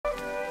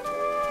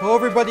Hello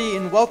everybody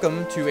and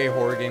welcome to a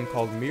horror game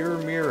called Mirror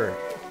Mirror.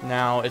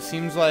 Now, it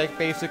seems like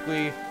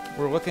basically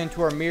we're looking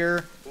into our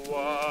mirror.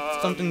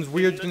 Something's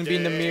weird's gonna be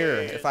in the mirror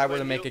if I were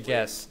to make a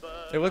guess.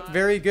 It looked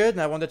very good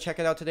and I wanted to check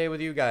it out today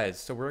with you guys.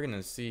 So we're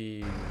gonna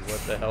see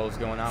what the hell is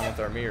going on with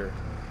our mirror.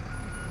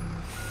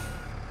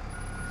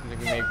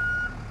 Seems like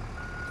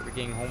we're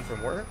getting home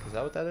from work? Is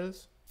that what that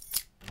is?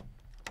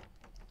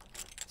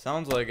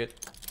 Sounds like it.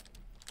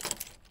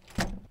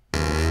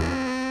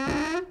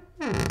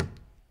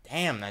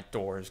 Damn, that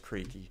door is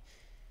creaky.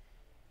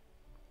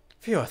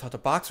 Phew, I thought the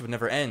box would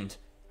never end.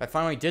 I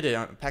finally did it.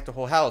 I packed the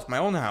whole house, my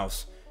own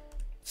house.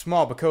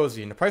 Small but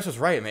cozy, and the price was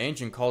right. My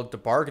agent called it the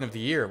bargain of the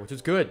year, which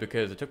is good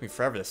because it took me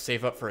forever to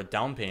save up for a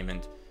down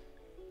payment.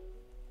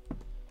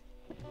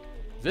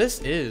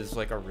 This is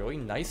like a really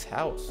nice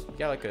house. We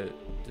got like the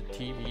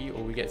TV.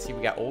 Oh, we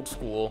got old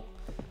school.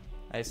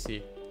 I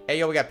see. Hey,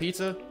 yo, we got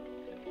pizza.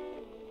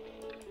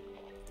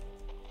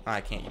 Oh,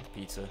 I can't eat the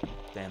pizza.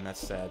 Damn, that's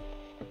sad.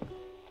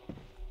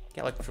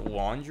 Got like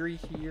laundry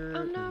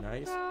here.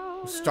 Nice.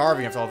 I'm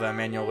starving after all that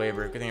manual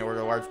labor. Good thing I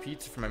ordered a large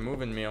pizza for my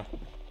moving meal.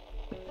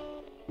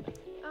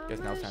 Guess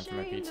now it's time for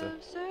my pizza.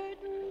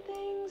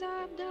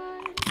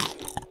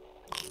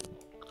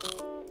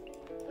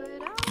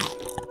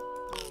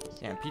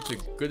 Damn, pizza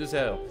good as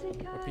hell.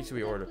 What pizza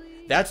we order?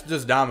 That's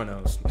just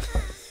Domino's.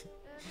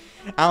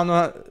 I don't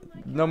know.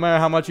 No matter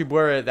how much you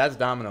blur it, that's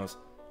Domino's.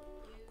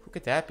 Who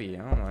could that be? I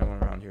don't know anyone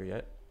around here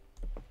yet.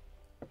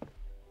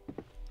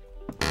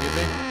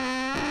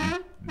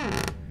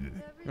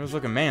 There was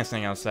looking man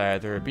standing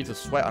outside. There beads of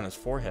sweat on his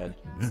forehead.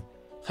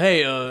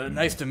 Hey,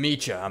 nice to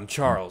meet you. I'm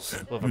Charles.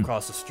 Live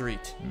across the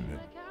street.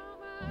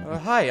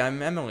 Hi,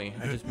 I'm Emily.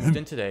 I just moved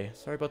in today.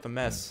 Sorry about the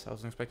mess. I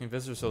wasn't expecting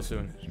visitors so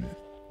soon.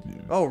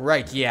 Oh,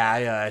 right,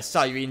 yeah. I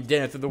saw you eating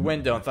dinner through the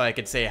window and thought I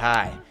could say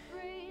hi.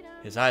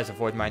 His eyes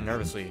avoid mine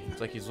nervously.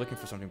 It's like he's looking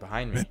for something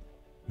behind me.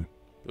 You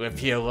live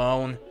here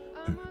alone?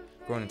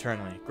 Growing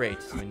internally. Great.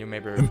 My new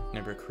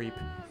neighbor creep.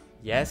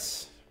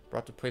 Yes.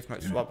 Swap to place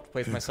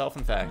myself,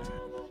 in fact.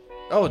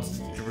 Oh, it's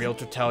the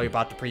realtor tell you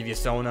about the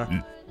previous owner.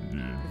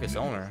 Previous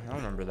owner? I don't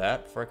remember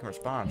that. Before I can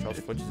respond, Charles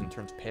flinches and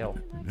turns pale.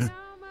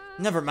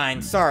 Never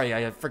mind. Sorry,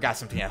 I forgot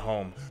something at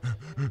home.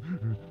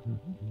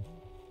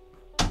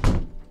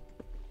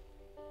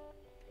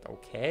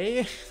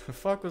 Okay. The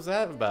fuck was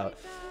that about?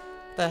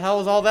 What the hell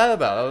was all that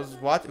about?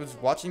 It was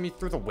watching me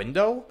through the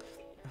window?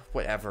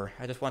 Whatever.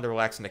 I just wanted to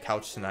relax on the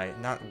couch tonight,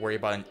 not worry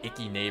about an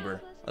icky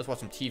neighbor. Let's watch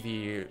some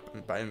TV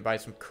and buy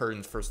some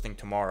curtains first thing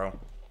tomorrow.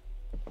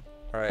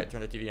 Alright,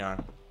 turn the TV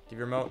on.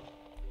 TV remote.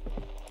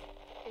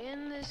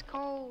 In this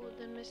cold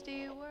and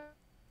misty world.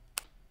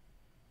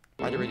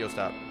 Why'd the radio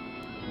stop?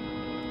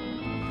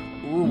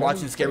 Ooh,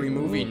 watching a scary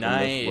movie.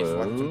 Nice.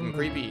 Watching something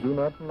creepy. Do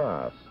not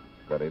last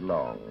very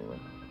long.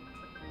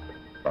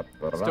 But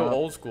the Still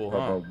old school, huh?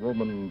 of a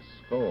woman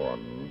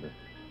scorned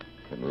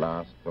can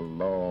last a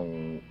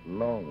long,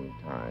 long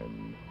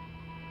time.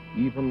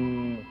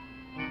 Even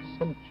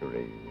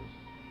centuries.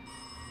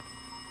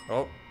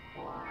 Oh.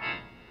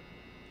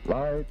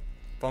 Light.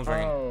 Phone's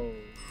ringing.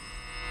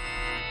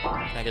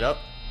 Can I get up?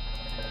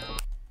 Oh,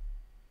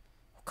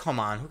 come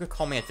on, who could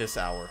call me at this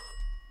hour?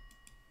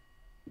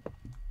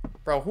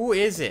 Bro, who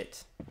is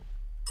it?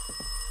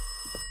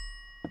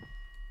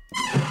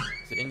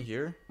 Is it in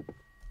here?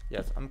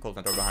 Yes, I'm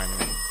closing the door behind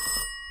me.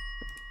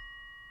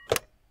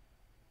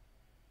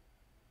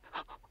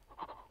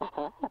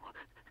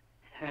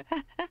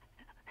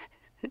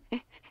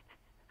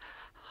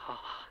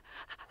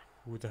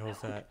 Who the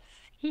hell's that?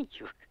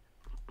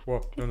 Whoa,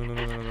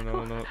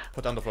 no.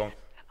 Put down the phone.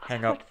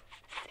 Hang up.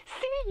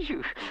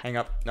 Hang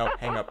up. No,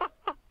 hang up.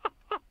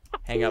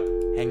 Hang up.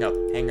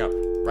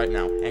 Right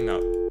now, hang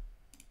up.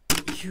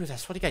 Phew,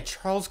 that sweaty guy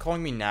Charles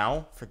calling me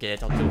now? Forget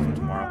it, I'll deal with him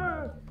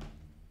tomorrow.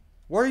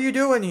 What are you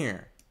doing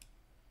here?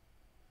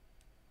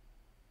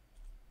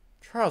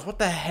 Charles, what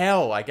the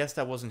hell? I guess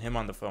that wasn't him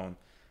on the phone.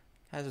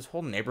 Has this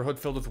whole neighborhood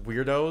filled with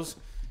weirdos?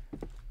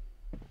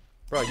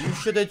 Bro, you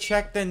should have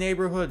checked the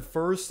neighborhood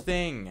first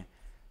thing.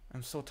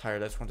 I'm so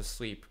tired. I just want to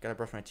sleep. Gotta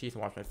brush my teeth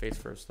and wash my face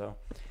first, though.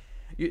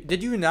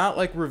 Did you not,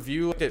 like,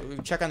 review,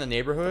 check on the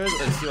neighborhood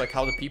and see, like,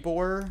 how the people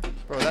were?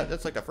 Bro,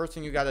 that's, like, the first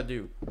thing you gotta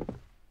do.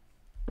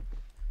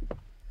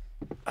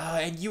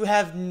 And you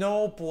have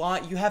no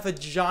blind. You have a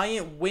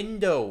giant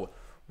window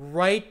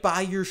right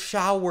by your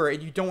shower,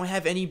 and you don't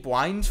have any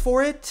blinds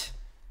for it?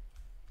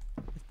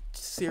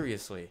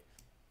 Seriously.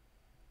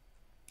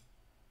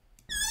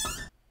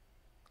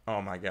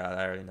 Oh, my God.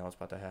 I already know what's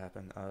about to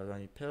happen. Do I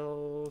need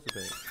pills?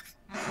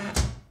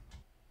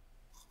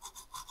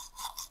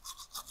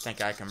 Think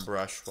I can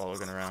brush while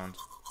looking around.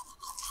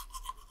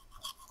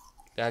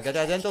 Gotta get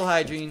that dental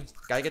hygiene.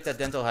 Gotta get that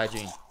dental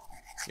hygiene.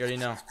 You already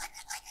know.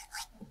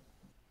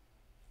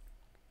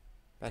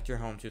 Back to your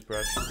home,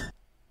 toothbrush.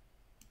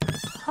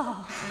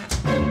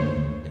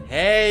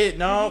 Hey,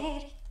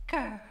 no.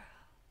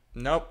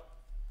 Nope.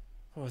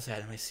 What was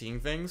that? Am I seeing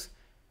things?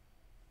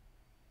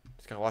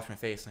 Just gotta wash my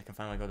face and I can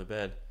finally go to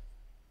bed.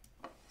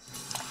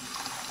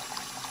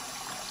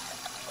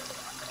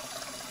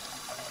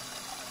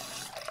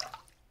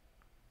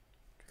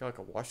 Got like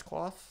a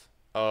washcloth?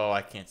 Oh,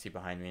 I can't see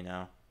behind me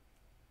now.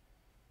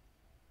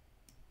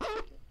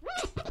 Oh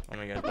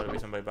my god, there'll be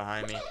somebody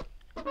behind me.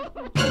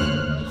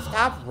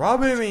 Stop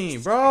rubbing me,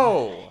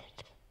 bro!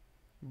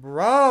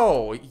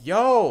 Bro!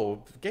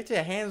 Yo! Get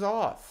your hands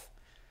off.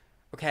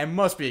 Okay, I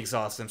must be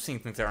exhausted. I'm seeing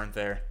things that aren't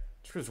there.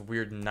 It was a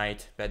weird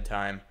night,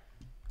 bedtime.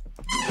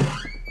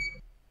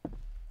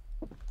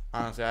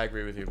 Honestly, I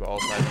agree with you, but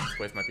also I think this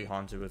place might be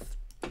haunted with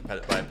by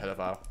a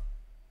pedophile.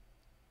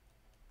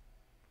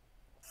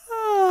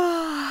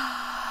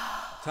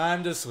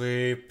 Time to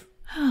sleep.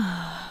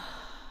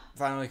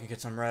 Finally can get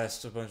some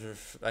rest.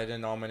 I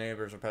didn't know all my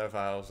neighbors are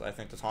pedophiles. I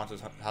think this house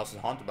is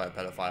haunted by a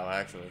pedophile,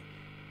 actually.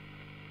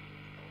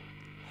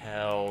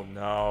 Hell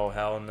no,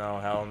 hell no,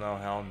 hell no,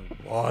 hell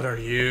no. What are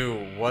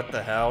you? What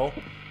the hell?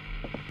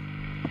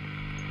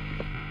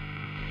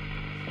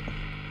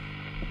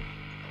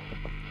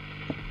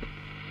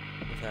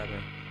 What's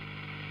happening?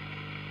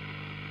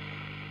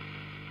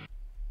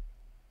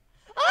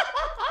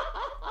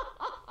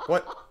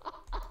 What?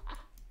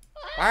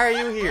 Why are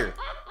you here?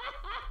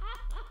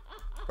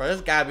 Bro,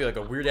 this gotta be like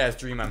a weird ass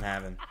dream I'm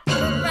having.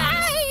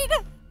 Ride!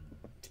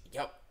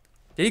 Yep.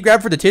 Did he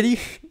grab for the titty?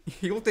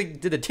 He looked like he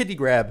did a titty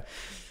grab.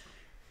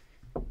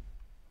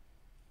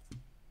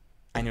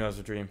 I knew it was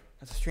a dream.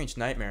 That's a strange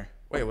nightmare.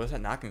 Wait, what's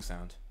that knocking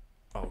sound?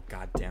 Oh,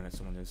 god damn it,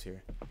 someone is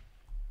here.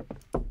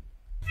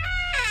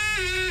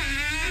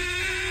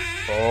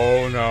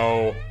 Oh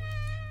no.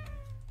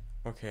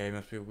 Okay,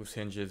 must be loose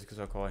hinges because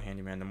I'll call a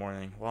handyman in the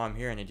morning. While I'm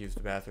here, I need to use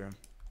the bathroom.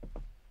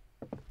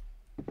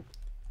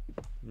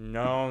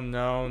 No,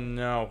 no,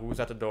 no. Who's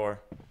at the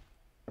door?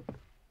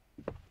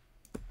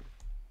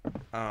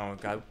 Oh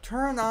god.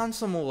 Turn on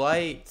some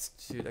lights,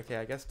 dude. Okay,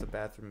 I guess the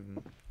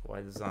bathroom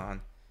light is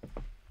on.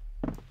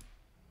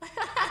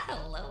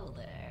 Hello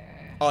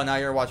there. Oh, now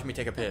you're watching me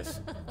take a piss.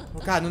 Oh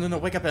god, no, no, no.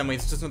 Wake up, Emily.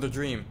 It's just another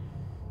dream.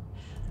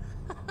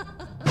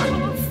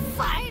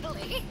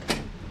 Finally.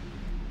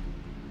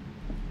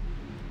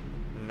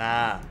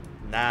 Nah.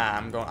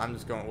 I'm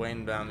just going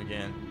laying down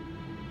again.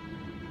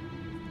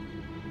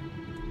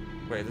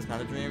 Wait, is this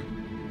not a dream?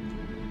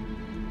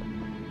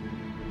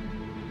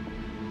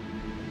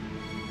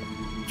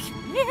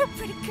 Come here,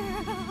 pretty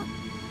girl.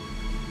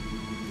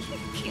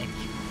 Cute.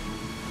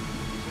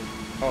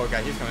 Oh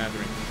god, he's coming after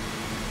me.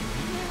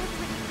 Come here,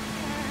 pretty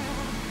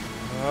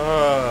girl.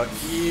 Ugh,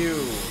 ew.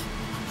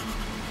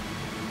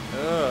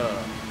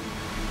 Ugh.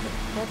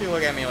 Don't you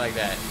look at me like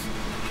that.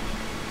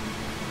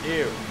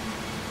 Ew.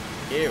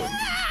 Ew.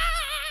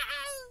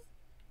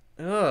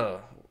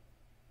 Ugh.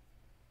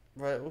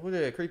 What? Look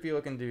at a creepy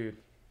looking dude.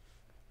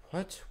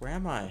 What? Where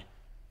am I?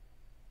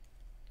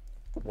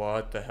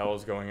 What the hell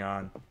is going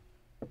on?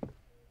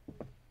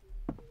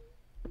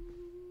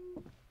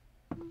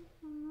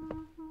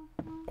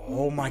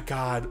 Oh my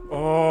god.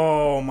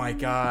 Oh my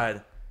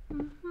god.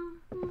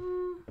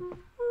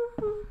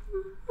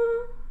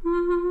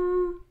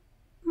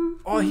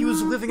 Oh, he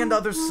was living on the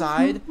other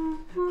side?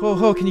 Ho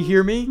ho, can you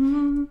hear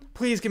me?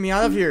 Please get me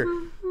out of here.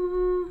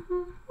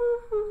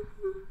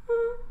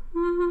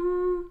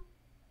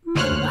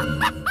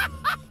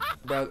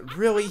 But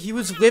really, he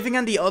was living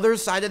on the other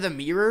side of the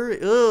mirror?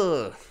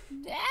 Ugh.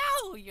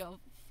 Now you'll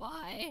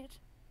fight.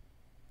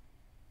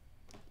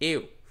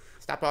 Ew.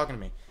 Stop talking to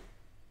me.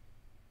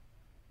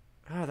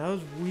 Oh, that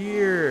was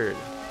weird.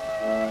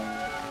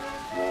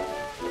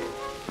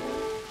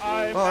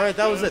 Alright,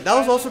 that was it. That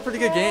was also a pretty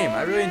good game.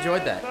 I really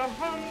enjoyed that.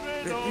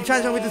 You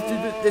trying to tell me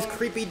this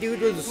creepy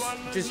dude was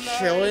just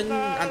chilling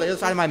on the other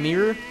side of my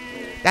mirror?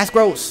 That's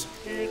gross.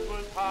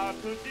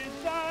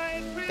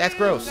 That's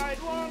gross.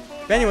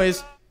 But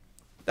anyways,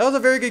 that was a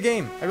very good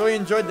game. I really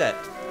enjoyed that.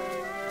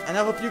 And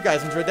I hope you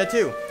guys enjoyed that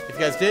too. If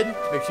you guys did,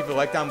 make sure you leave a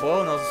like down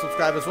below and also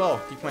subscribe as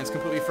well. Viewpoint's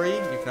completely free.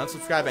 You can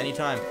unsubscribe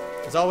anytime.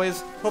 As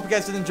always, hope you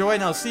guys did enjoy,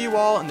 and I'll see you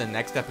all in the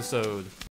next episode.